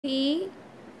3,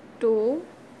 2,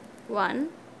 1,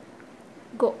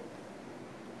 go.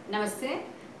 Namaste.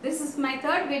 This is my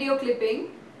third video clipping.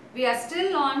 We are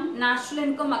still on national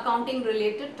income accounting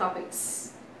related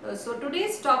topics. So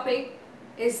today's topic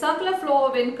is circular flow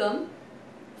of income,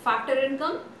 factor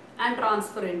income and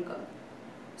transfer income.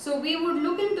 So we would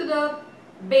look into the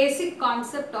basic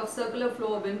concept of circular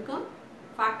flow of income,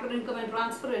 factor income and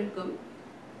transfer income,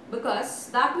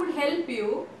 because that would help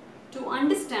you to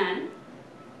understand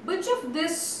which of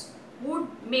this would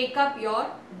make up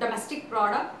your domestic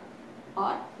product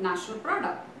or national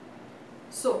product.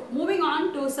 So moving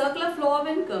on to circular flow of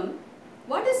income.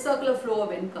 What is circular flow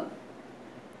of income?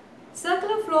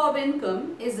 Circular flow of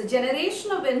income is the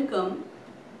generation of income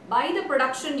by the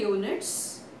production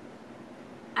units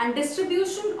and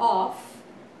distribution of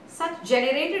such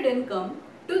generated income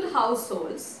to the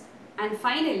households, and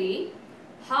finally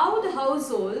how the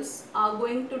households are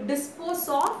going to dispose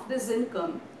of this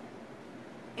income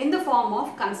in the form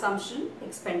of consumption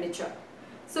expenditure.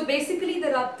 So basically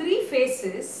there are three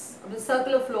phases of the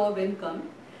circular flow of income.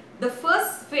 The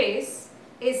first phase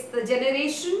is the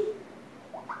generation,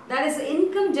 that is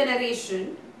income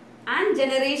generation and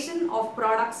generation of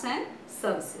products and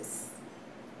services.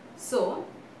 So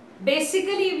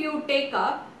basically if you take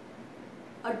up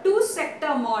a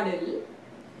two-sector model,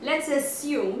 let's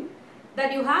assume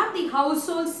that you have the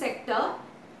household sector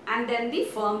and then the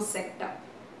firm sector.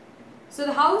 So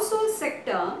the household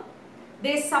sector,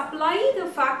 they supply the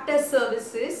factor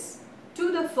services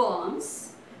to the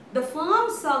firms. The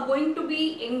firms are going to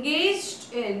be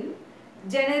engaged in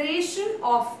generation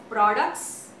of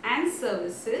products and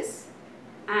services,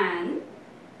 and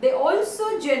they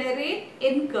also generate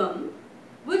income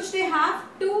which they have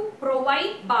to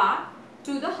provide back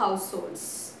to the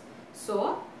households.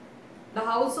 So the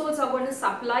households are going to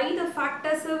supply the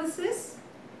factor services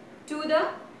to the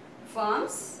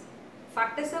firms.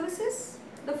 Factor services,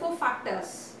 the four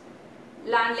factors: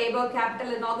 land, labor,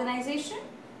 capital and organization.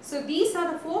 So these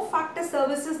are the four factor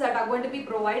services that are going to be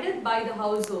provided by the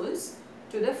households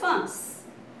to the firms.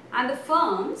 And the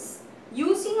firms,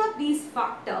 using up these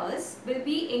factors, will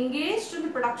be engaged in the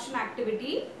production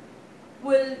activity,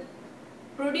 will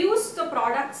produce the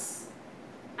products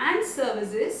and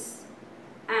services,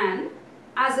 and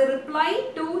as a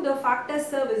reply to the factor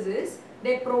services,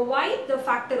 they provide the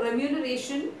factor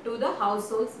remuneration to the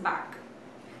households back.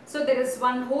 So there is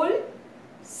one whole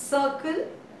circle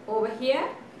over here.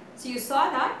 So you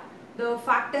saw that the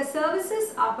factor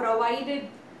services are provided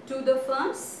to the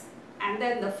firms, and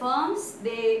then the firms,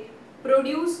 they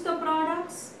produce the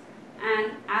products,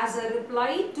 and as a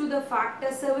reply to the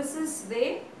factor services,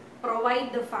 they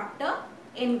provide the factor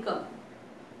income.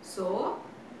 So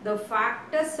the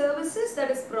factor services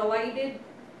that is provided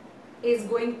is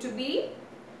going to be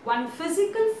one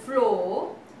physical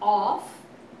flow of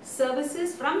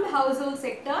services from the household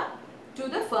sector to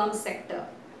the firm sector.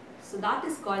 So that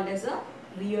is called as a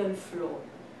real flow.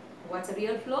 What's a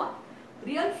real flow?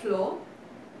 Real flow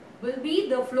will be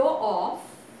the flow of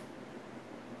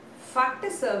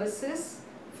factor services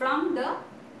from the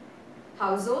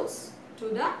households to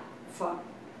the firm.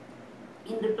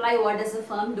 In reply, what does the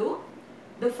firm do?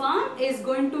 The firm is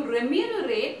going to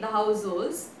remunerate the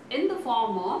households in the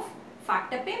form of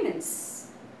factor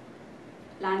payments.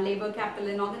 Land, labor, capital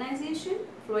and organization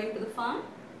flowing to the firm,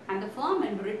 and the firm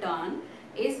in return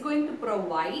is going to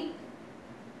provide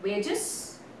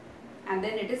wages, and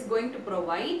then it is going to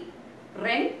provide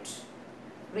rent,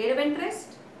 rate of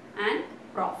interest and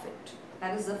profit.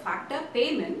 That is the factor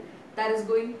payment that is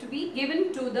going to be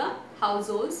given to the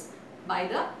households by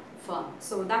the firm.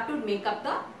 So that would make up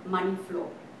the money flow.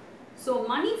 So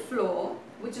money flow,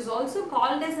 which is also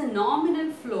called as a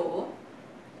nominal flow,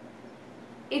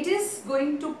 it is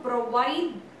going to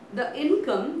provide the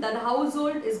income that the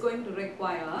household is going to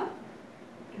require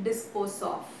to dispose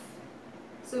of.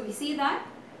 So we see that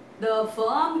the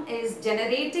firm is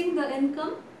generating the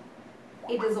income,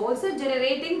 it is also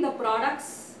generating the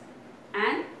products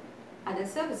and other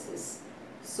services.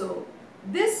 So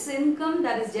this income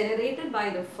that is generated by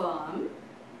the firm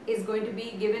is going to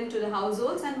be given to the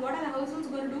households, and what are the households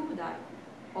going to do with that?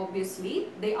 Obviously,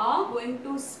 they are going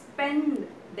to spend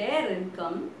their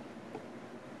income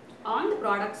on the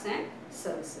products and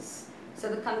services. So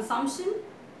the consumption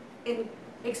in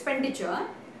expenditure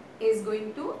is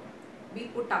going to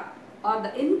be put up, or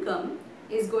the income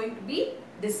is going to be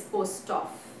disposed of.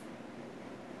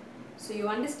 So you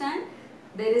understand,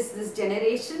 there is this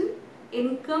generation,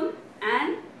 income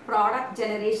and product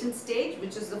generation stage,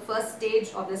 which is the first stage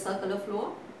of the circular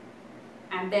flow,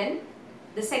 and then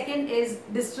the second is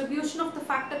distribution of the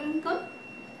factor income.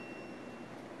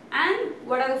 And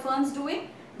what are the firms doing?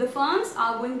 the firms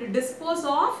are going to dispose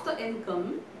of the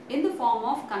income in the form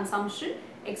of consumption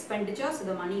expenditure, so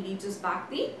the money reaches back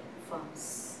the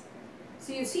firms.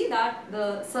 So you see that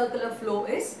the circular flow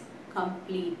is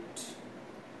complete,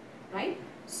 right?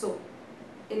 So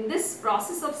in this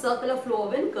process of circular flow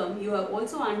of income, you have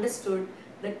also understood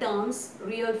the terms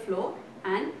real flow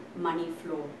and money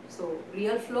flow. So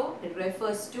real flow, it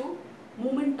refers to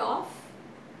movement of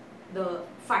the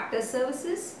factor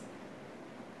services,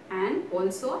 and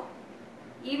also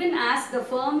even as the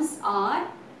firms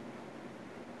are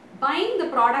buying the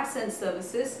products and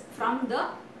services from the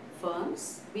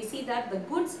firms, we see that the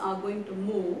goods are going to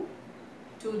move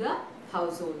to the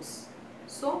households.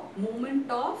 So movement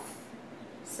of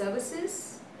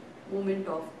services, movement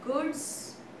of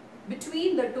goods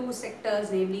between the two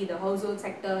sectors, namely the household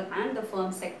sector and the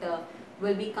firm sector,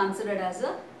 will be considered as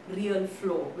a real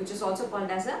flow, which is also called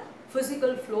as a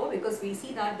physical flow, because we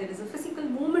see that there is a physical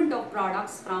movement of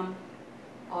products from,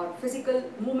 or physical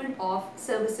movement of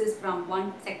services from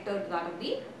one sector to that of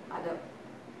the other.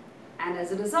 And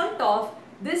as a result of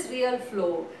this real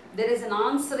flow, there is an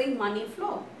answering money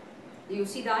flow. You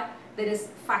see that there is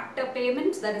factor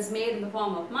payments that is made in the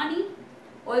form of money.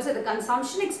 Also the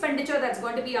consumption expenditure that's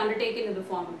going to be undertaken in the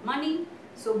form of money.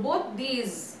 So both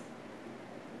these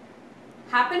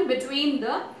happen between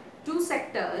the two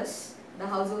sectors, the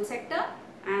household sector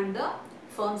and the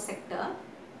firm sector.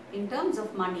 In terms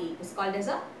of money, is called as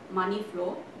a money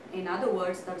flow. In other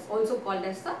words, that is also called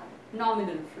as the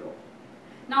nominal flow.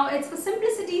 Now it's for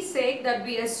simplicity's sake that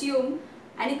we assume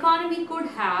an economy could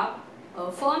have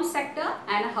a firm sector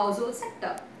and a household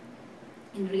sector.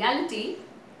 In reality,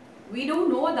 we don't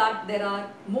know that there are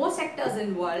more sectors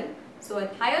involved. So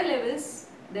at higher levels,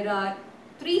 there are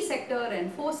 3 sector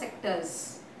and 4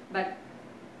 sectors. But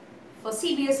for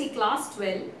CBSE class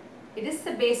 12, it is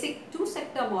the basic 2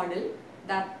 sector model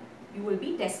that you will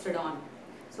be tested on.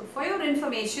 So for your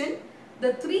information,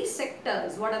 the 3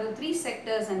 sectors, what are the 3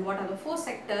 sectors and what are the 4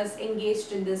 sectors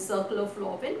engaged in this circular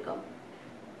flow of income?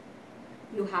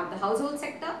 You have the household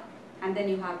sector and then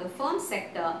you have the firm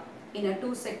sector in a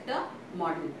 2 sector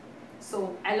model.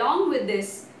 So along with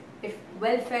this, if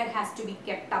welfare has to be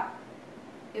kept up,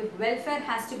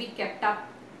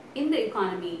 in the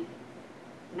economy,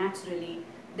 naturally,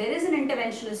 there is an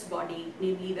interventionist body,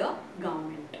 namely the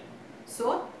government.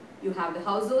 So you have the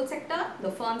household sector,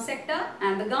 the firm sector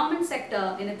and the government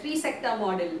sector in a 3 sector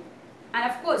model. And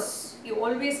of course, you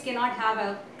always cannot have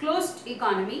a closed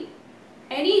economy.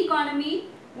 Any economy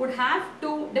would have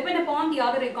to depend upon the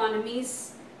other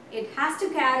economies. It has to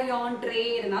carry on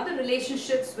trade and other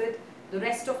relationships with the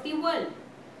rest of the world.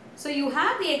 So you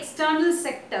have the external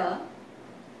sector,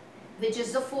 which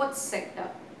is the 4th sector.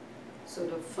 So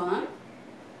the firm,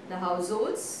 the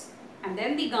households, and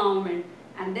then the government,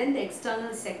 and then the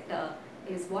external sector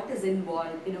is what is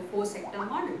involved in a 4 sector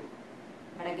model.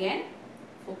 But again,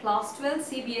 for class 12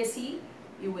 CBSE,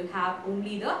 you will have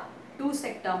only the 2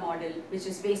 sector model, which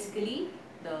is basically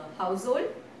the household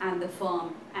and the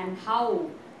firm, and how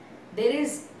there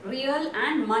is real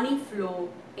and money flow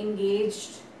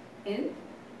engaged in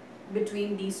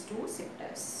between these 2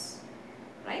 sectors,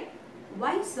 right?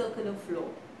 Why circular flow?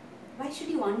 Why should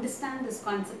you understand this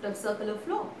concept of circular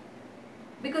flow?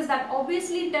 Because that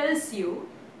obviously tells you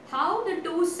how the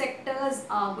 2 sectors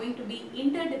are going to be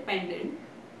interdependent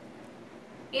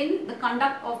in the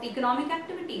conduct of the economic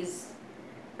activities.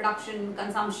 Production,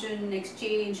 consumption,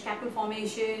 exchange, capital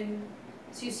formation.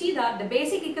 So you see that the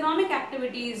basic economic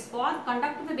activities, for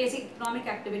conduct of the basic economic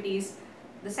activities,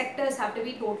 the sectors have to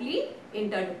be totally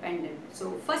interdependent.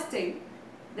 So first thing,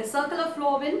 the circular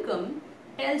flow of income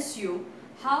tells you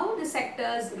how the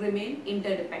sectors remain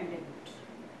interdependent.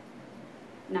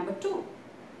 Number 2,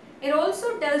 it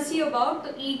also tells you about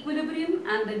the equilibrium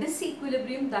and the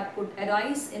disequilibrium that could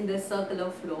arise in the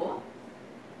circular flow,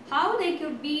 how there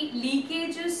could be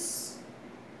leakages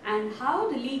and how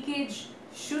the leakage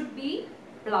should be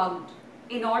plugged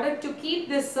in order to keep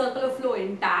this circular flow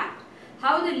intact,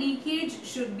 how the leakage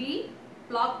should be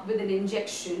plugged with an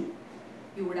injection,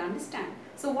 you would understand.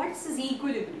 So what is this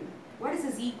equilibrium? What is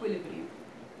this equilibrium?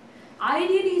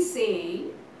 Ideally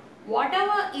saying,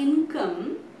 whatever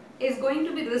income is going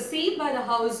to be received by the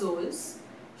households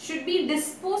should be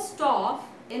disposed of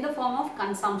in the form of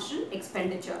consumption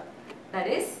expenditure. That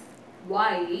is,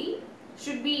 Y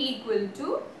should be equal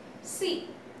to C.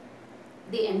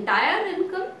 The entire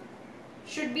income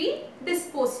should be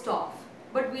disposed of.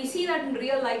 But we see that in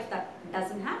real life that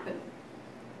doesn't happen.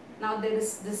 Now there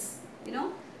is this,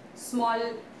 small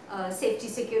safety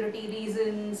security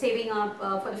reason, saving up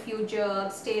for the future,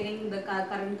 abstaining the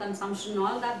current consumption,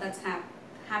 all that's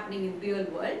happening in real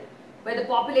world. where the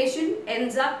population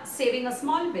ends up saving a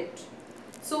small bit.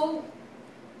 So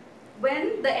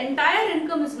when the entire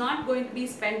income is not going to be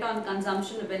spent on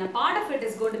consumption, when a part of it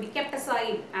is going to be kept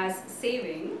aside as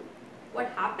saving, what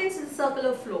happens is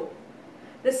circular flow.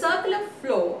 The circular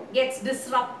flow gets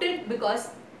disrupted because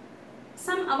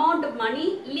some amount of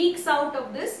money leaks out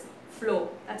of this flow.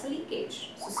 That's a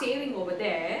leakage. So saving over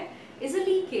there is a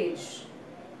leakage.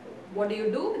 What do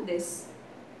you do with this?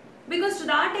 Because to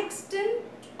that extent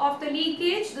of the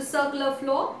leakage, the circular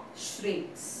flow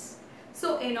shrinks.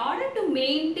 So in order to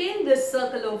maintain this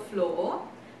circular flow,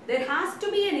 there has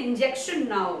to be an injection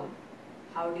now.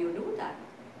 How do you do that?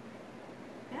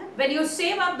 Yeah? When you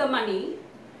save up the money,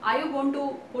 are you going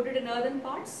to put it in earthen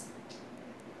pots?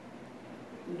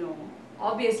 No.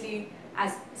 Obviously,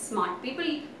 as smart people,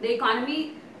 the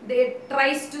economy, they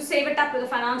tries to save it up with the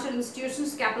financial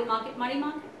institutions, capital market, money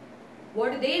market.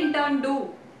 What do they in turn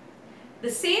do? The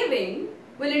saving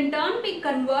will in turn be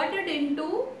converted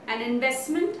into an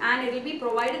investment and it will be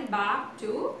provided back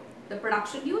to the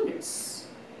production units.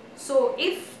 So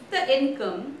if the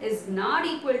income is not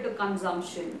equal to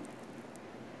consumption,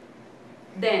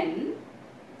 then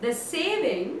the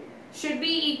saving should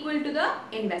be equal to the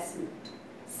investment.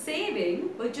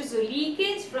 Saving, which is a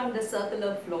leakage from the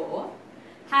circular flow,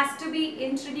 has to be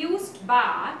introduced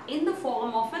back in the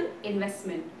form of an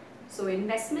investment. So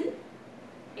investment,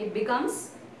 it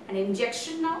becomes an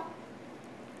injection now.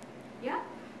 Yeah.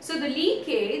 So the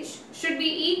leakage should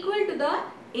be equal to the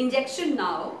injection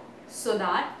now so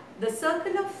that the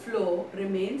circular flow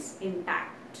remains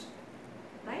intact.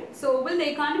 Right. So will the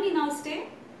economy now stay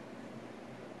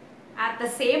at the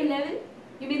same level?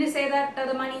 You mean to say that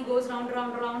the money goes round,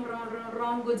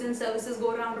 goods and services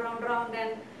go round,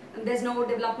 and there's no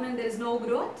development, there is no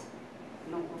growth?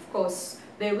 No, of course.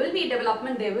 There will be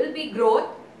development, there will be growth.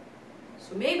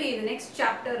 So maybe in the next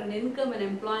chapter in income and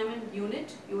employment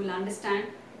unit, you will understand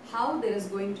how there is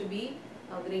going to be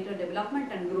a greater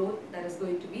development and growth that is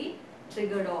going to be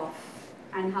triggered off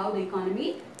and how the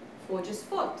economy forges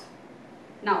forth.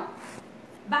 Now,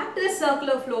 back to the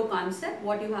circular flow concept,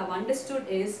 what you have understood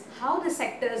is how the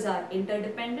sectors are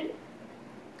interdependent,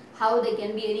 how they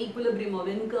can be an equilibrium of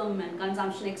income and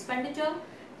consumption expenditure.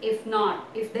 If not,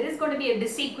 if there is going to be a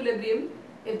disequilibrium,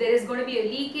 if there is going to be a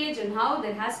leakage, and how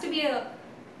there has to be a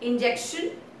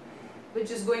injection which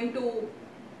is going to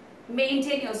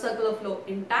maintain your circular flow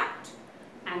intact.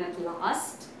 And at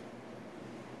last,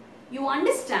 you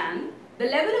understand the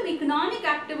level of economic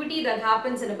activity that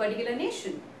happens in a particular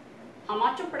nation. How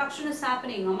much of production is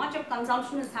happening, how much of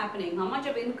consumption is happening, how much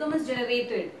of income is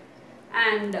generated,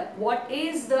 and what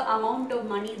is the amount of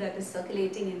money that is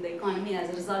circulating in the economy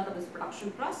as a result of this production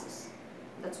process.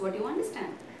 That's what you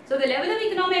understand. So the level of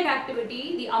economic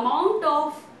activity, the amount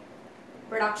of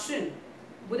production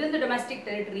within the domestic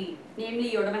territory, namely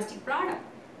your domestic product,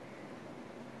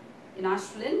 your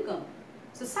national income.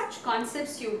 So such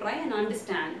concepts you try and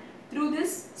understand through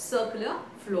this circular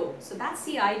flow. So that's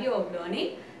the idea of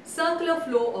learning circular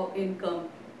flow of income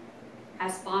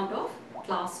as part of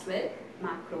class 12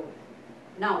 macro.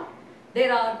 Now,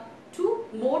 there are two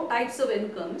more types of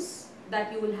incomes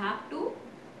that you will have to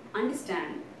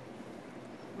understand,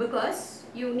 because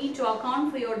you need to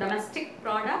account for your domestic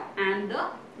product and the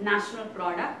national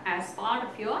product as part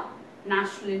of your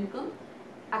national income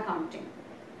accounting.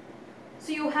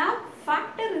 So you have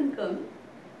factor income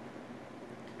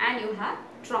and you have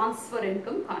transfer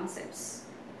income concepts.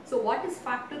 So what is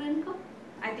factor income?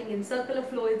 I think in circular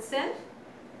flow itself,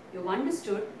 you've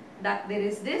understood that there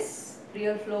is this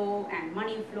real flow and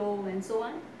money flow and so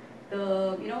on.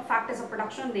 The factors of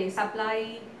production, they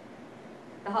supply,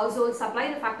 the households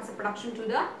supply the factors of production to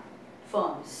the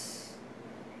firms,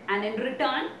 and in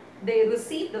return they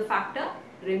receive the factor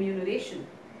remuneration.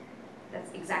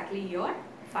 That's exactly your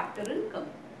factor income.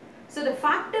 So the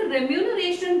factor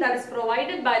remuneration that is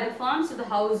provided by the firms to the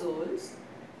households,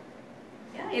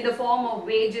 in the form of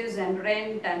wages and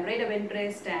rent and rate of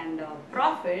interest and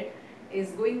profit,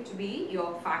 is going to be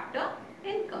your factor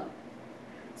income.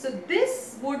 So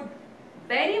this would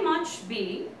very much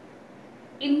be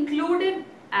included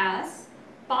as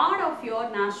part of your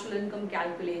national income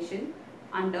calculation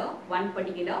under one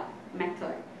particular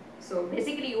method. So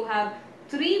basically you have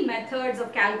three methods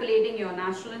of calculating your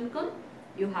national income.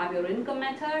 You have your income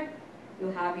method,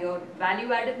 you have your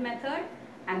value added method,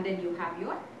 and then you have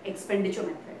your expenditure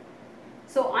method.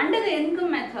 So under the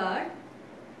income method,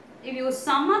 if you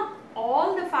sum up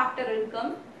all the factor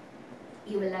income,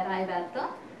 you will arrive at the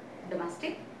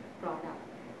domestic product.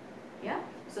 Yeah.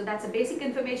 So that's the basic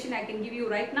information I can give you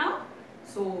right now.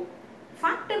 So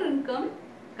factor income,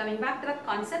 coming back to that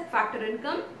concept, factor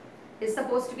income is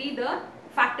supposed to be the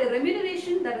factor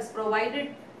remuneration that is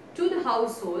provided to the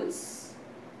households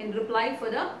in reply for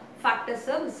the factor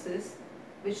services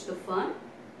which the firm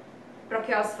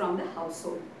procures from the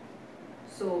household.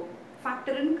 So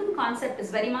factor income concept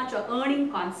is very much a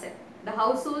earning concept. The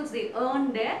households, they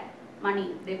earn their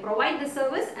money. They provide the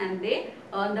service and they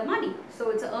earn the money. So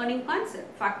it's an earning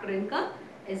concept. Factor income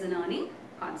is an earning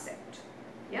concept.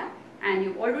 Yeah. And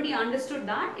you've already understood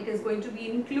that it is going to be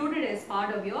included as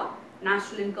part of your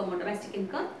national income or domestic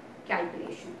income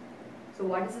calculation. So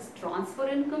what is this transfer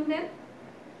income then?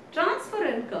 Transfer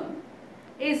income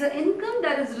is an income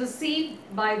that is received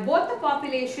by both the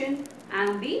population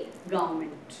and the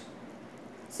government.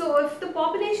 So if the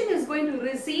population is going to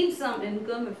receive some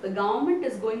income, if the government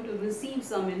is going to receive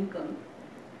some income,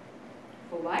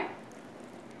 for what?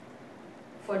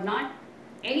 For not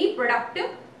any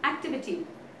productive activity.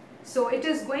 So it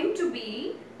is going to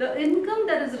be the income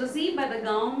that is received by the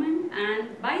government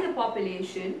and by the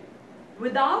population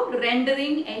without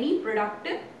rendering any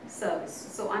productive service.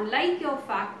 So unlike your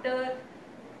factor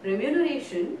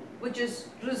remuneration, which is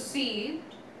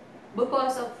received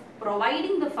because of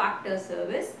providing the factor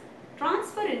service,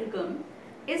 transfer income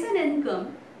is an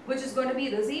income which is going to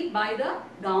be received by the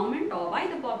government or by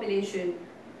the population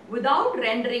without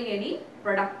rendering any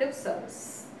productive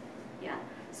service. Yeah.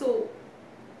 So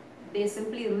they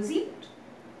simply received.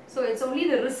 So it's only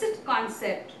the receipt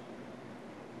concept.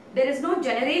 There is no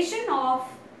generation of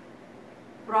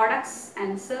products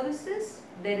and services.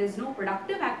 There is no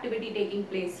productive activity taking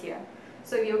place here.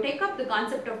 So if you take up the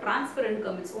concept of transfer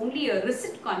income, it's only a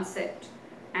receipt concept.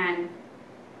 And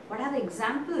what are the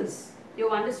examples?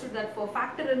 You've understood that for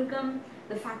factor income,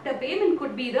 the factor payment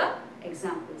could be the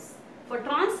examples. For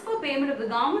transfer payment, if the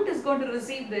government is going to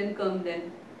receive the income,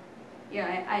 then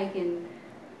yeah, I can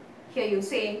hear you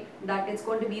say that it's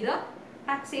going to be the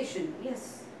taxation.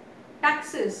 Yes,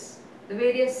 taxes, the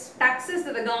various taxes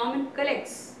that the government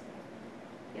collects.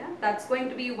 Yeah, that's going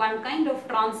to be one kind of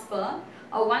transfer,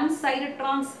 a one-sided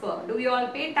transfer. Do we all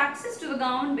pay taxes to the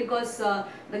government because the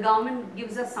government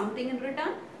gives us something in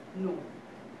return? No.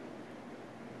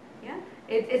 Yeah,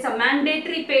 it's a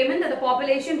mandatory payment that the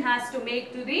population has to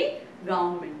make to the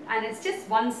government, and it's just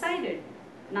one-sided,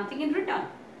 nothing in return,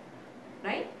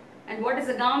 right? And what does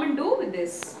the government do with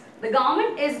this? The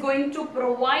government is going to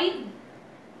provide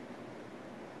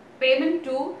payment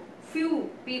to few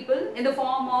people in the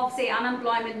form of, say,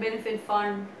 unemployment benefit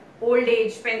fund, old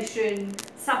age pension,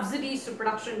 subsidies to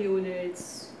production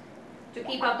units to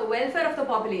keep up the welfare of the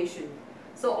population.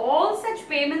 So all such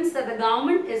payments that the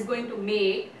government is going to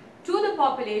make to the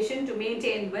population to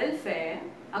maintain welfare,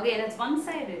 again it's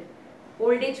one-sided.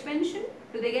 Old age pension,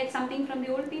 do they get something from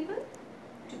the old people?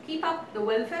 To keep up the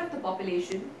welfare of the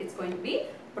population, it's going to be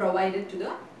provided to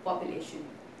the population.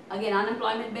 Again,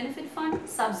 unemployment benefit fund,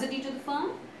 subsidy to the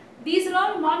firm. These are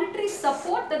all monetary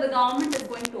support that the government is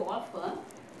going to offer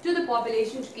to the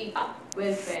population to keep up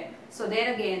welfare. So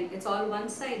there again, it's all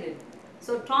one-sided.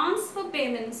 So transfer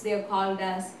payments, they are called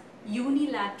as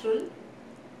unilateral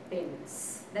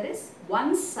payments. That is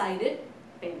one-sided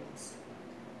payments.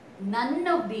 None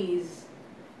of these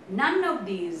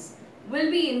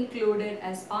will be included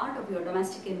as part of your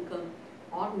domestic income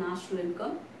or national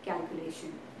income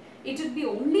calculation. It would be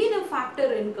only the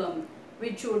factor income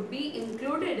which would be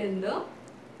included in the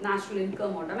national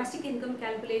income or domestic income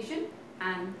calculation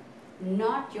and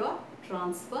not your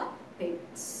transfer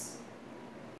payments.